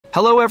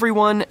Hello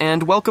everyone,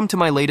 and welcome to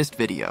my latest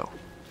video.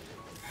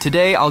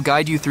 Today I'll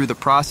guide you through the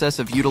process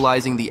of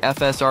utilizing the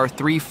FSR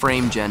 3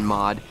 frame gen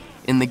mod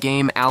in the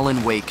game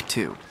Alan Wake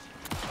 2.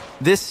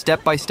 This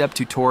step-by-step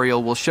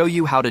tutorial will show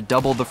you how to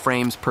double the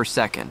frames per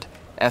second,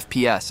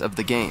 FPS, of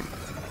the game.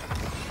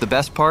 The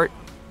best part?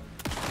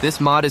 This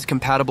mod is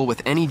compatible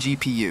with any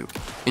GPU,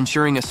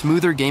 ensuring a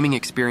smoother gaming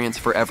experience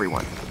for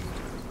everyone.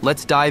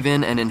 Let's dive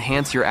in and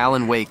enhance your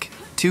Alan Wake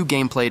 2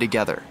 gameplay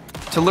together.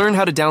 To learn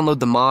how to download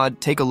the mod,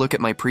 take a look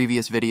at my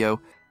previous video.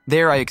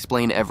 There I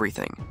explain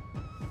everything.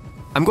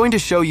 I'm going to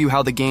show you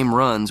how the game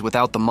runs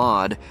without the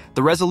mod.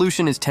 The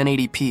resolution is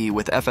 1080p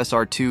with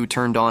FSR 2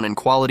 turned on in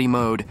quality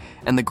mode,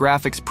 and the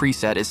graphics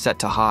preset is set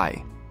to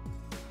high.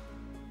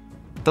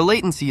 The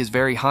latency is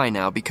very high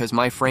now because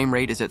my frame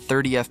rate is at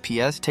 30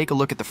 FPS. Take a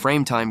look at the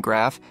frame time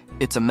graph.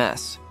 It's a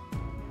mess.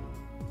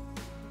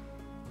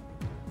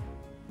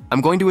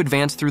 I'm going to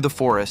advance through the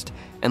forest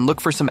and look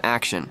for some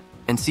action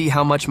and see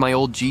how much my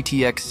old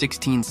GTX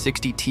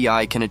 1660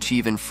 Ti can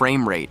achieve in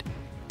frame rate.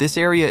 This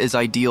area is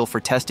ideal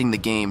for testing the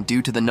game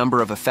due to the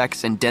number of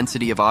effects and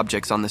density of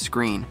objects on the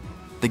screen.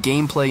 The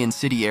gameplay in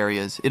city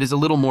areas, it is a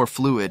little more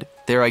fluid.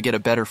 There I get a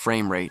better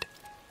frame rate.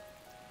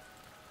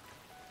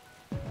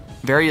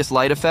 Various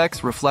light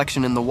effects,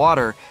 reflection in the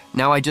water.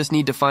 Now I just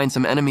need to find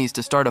some enemies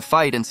to start a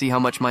fight and see how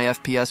much my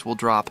FPS will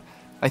drop.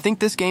 I think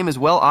this game is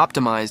well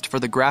optimized for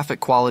the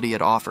graphic quality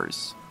it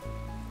offers.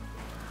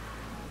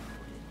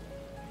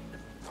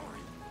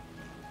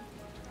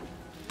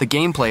 The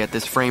gameplay at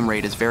this frame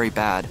rate is very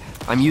bad.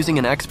 I'm using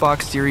an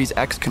Xbox Series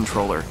X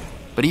controller,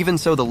 but even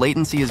so the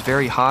latency is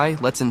very high.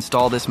 Let's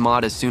install this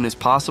mod as soon as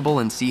possible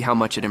and see how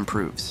much it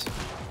improves.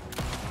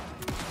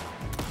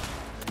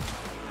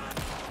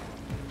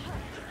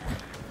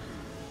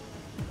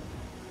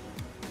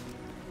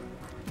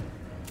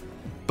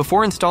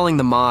 Before installing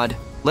the mod,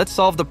 let's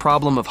solve the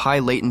problem of high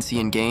latency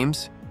in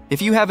games.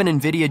 If you have an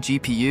NVIDIA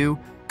GPU,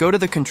 go to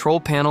the control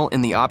panel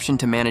in the option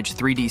to manage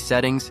 3D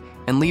settings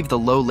and leave the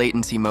low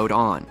latency mode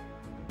on.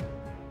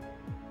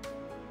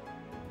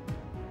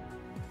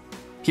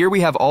 Here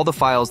we have all the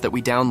files that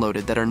we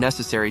downloaded that are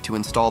necessary to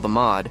install the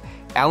mod.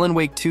 Alan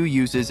Wake 2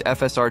 uses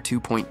FSR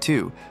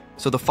 2.2,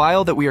 so the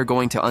file that we are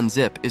going to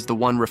unzip is the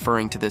one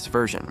referring to this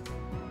version.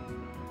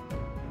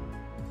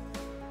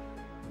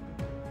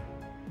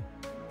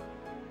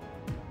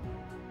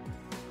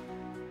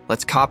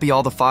 Let's copy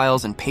all the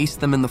files and paste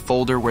them in the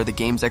folder where the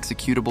game's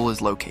executable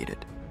is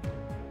located.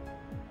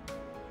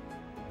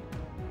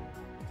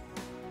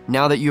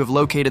 Now that you have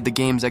located the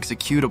game's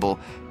executable,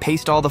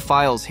 paste all the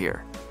files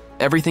here.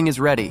 Everything is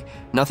ready.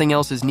 Nothing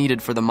else is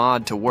needed for the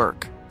mod to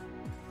work.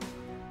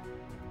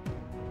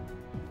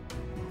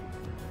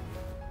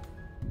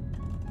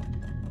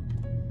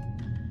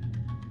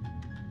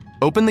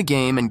 Open the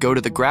game and go to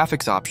the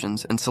graphics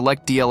options and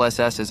select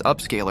DLSS as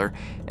upscaler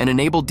and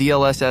enable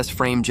DLSS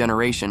frame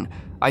generation.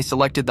 I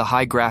selected the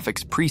high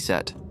graphics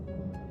preset.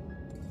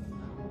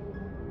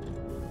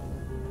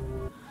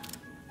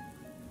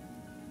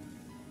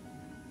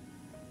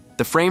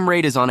 The frame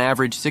rate is on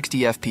average 60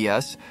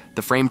 FPS,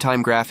 the frame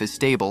time graph is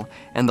stable,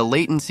 and the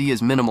latency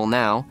is minimal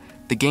now.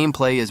 The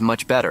gameplay is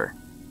much better.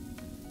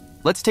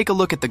 Let's take a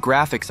look at the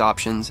graphics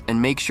options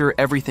and make sure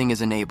everything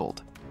is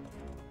enabled.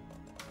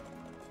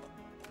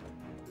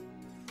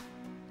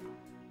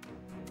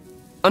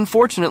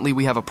 Unfortunately,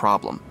 we have a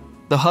problem.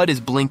 The HUD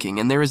is blinking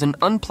and there is an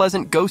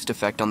unpleasant ghost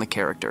effect on the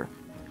character.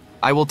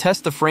 I will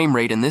test the frame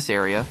rate in this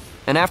area,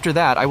 and after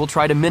that I will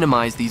try to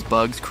minimize these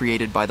bugs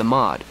created by the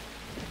mod.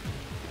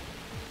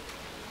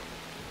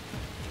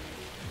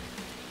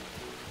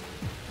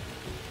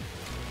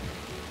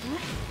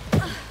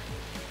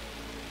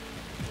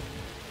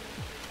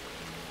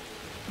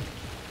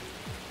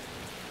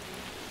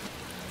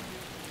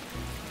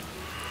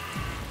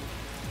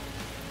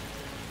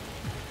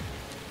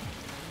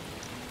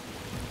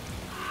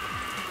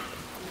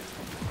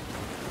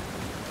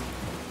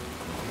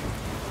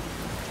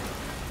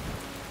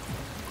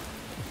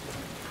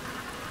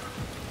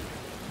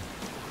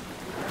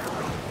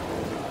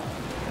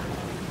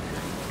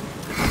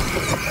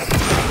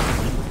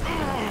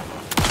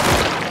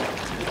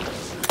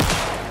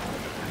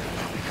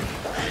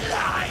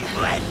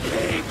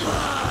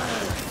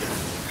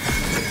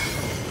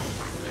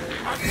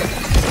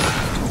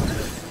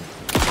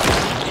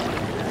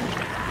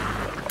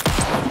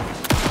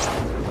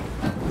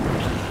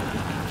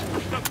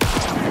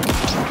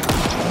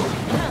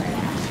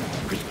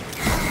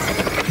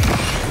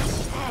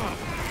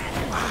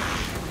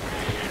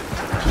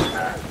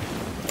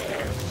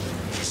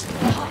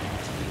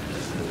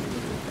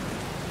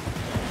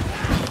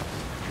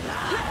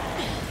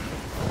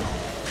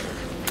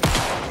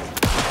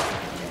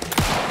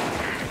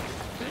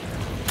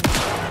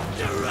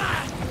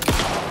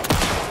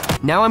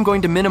 Now I'm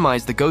going to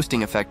minimize the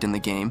ghosting effect in the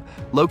game.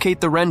 Locate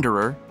the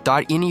renderer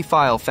 .ini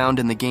file found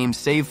in the game's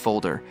save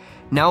folder.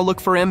 Now look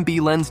for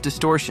MB lens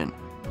distortion.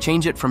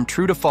 Change it from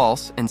true to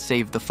false and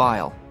save the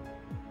file.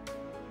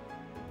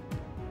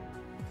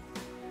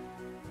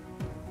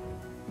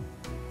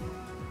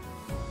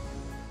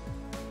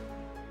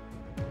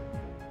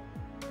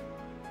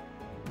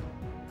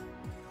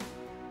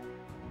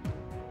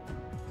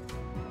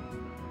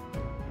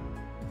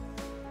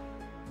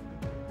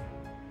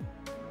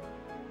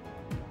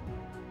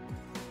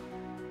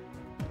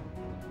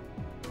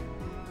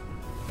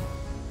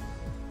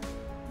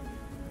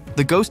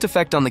 The ghost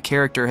effect on the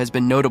character has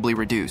been notably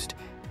reduced,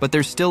 but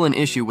there's still an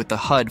issue with the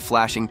HUD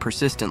flashing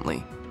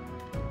persistently.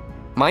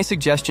 My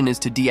suggestion is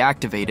to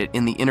deactivate it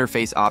in the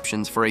interface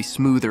options for a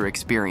smoother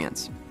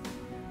experience.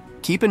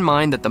 Keep in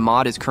mind that the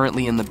mod is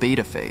currently in the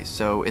beta phase,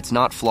 so it's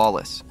not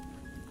flawless.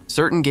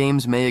 Certain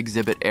games may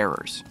exhibit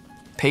errors.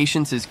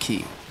 Patience is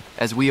key,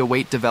 as we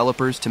await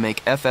developers to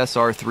make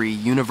FSR 3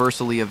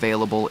 universally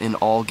available in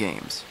all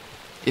games.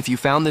 If you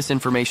found this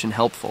information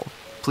helpful,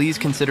 please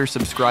consider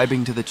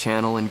subscribing to the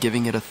channel and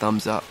giving it a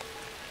thumbs up.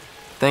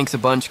 Thanks a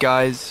bunch,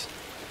 guys.